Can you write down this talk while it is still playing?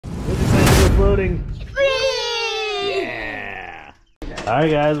floating. Whee! Yeah. All right,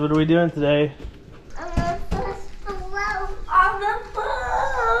 guys, what are we doing today? I'm gonna first float on the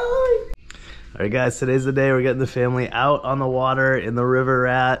boat. All right, guys, today's the day we're getting the family out on the water in the River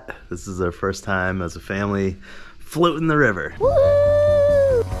Rat. This is our first time as a family floating the river. Woo!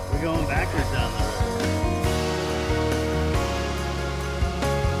 We're going backwards down the river.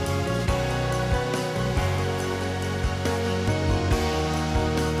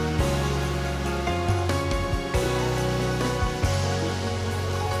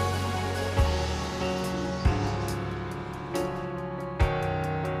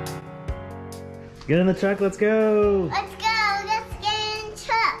 Get in the truck, let's go! Let's go, let's get in the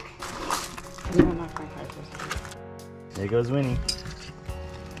truck. There goes Winnie.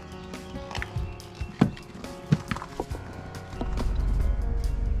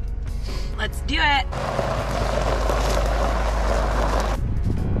 Let's do it.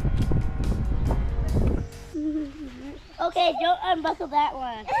 Okay, don't unbuckle that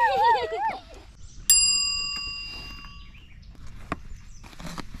one.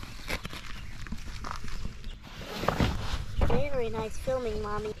 Very nice filming,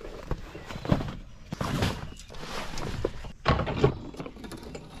 Mommy.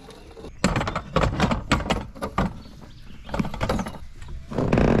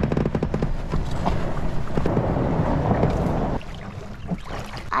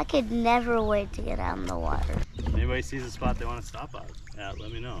 I could never wait to get out in the water. If anybody sees a spot they want to stop at,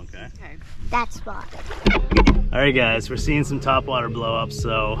 let me know, okay? That spot. All right, guys, we're seeing some topwater blow up,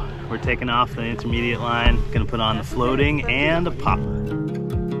 so we're taking off the intermediate line. Gonna put on the floating and a popper.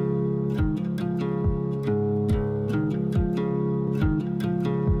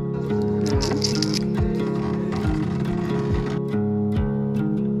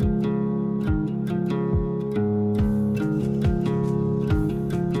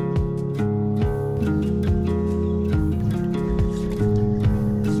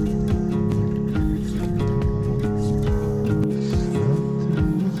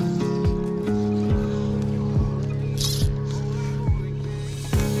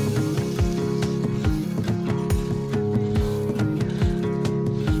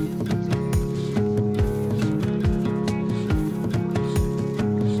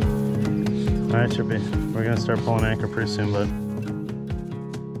 All right, Trippy, we're gonna start pulling anchor pretty soon, bud.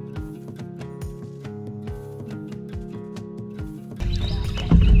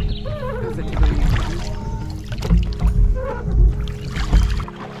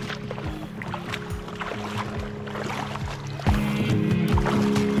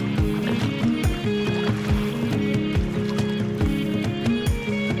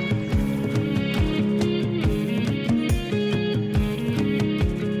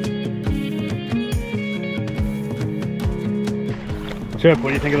 Trip, what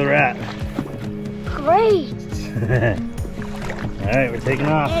do you think of the rat? Great. All right, we're taking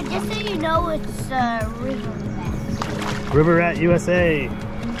off. And just so you know, it's River Rat. River Rat USA. Yeah,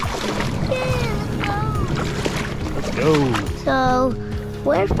 Let's go. so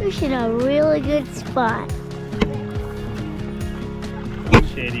we're fishing a really good spot.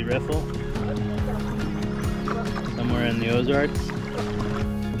 Shady Riffle. Somewhere in the Ozarks.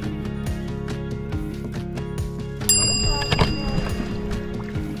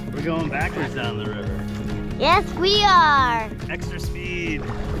 We're going backwards down the river. Yes, we are. Extra speed.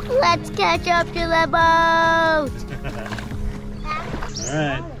 Let's catch up to the boat. All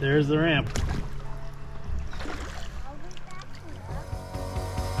right, there's the ramp.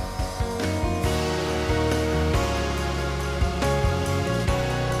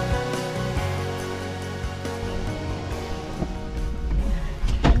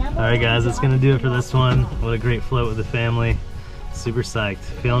 All right, guys, that's gonna do it for this one. What a great float with the family. Super psyched.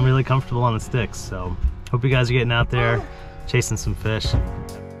 Feeling really comfortable on the sticks. So hope you guys are getting out there, chasing some fish.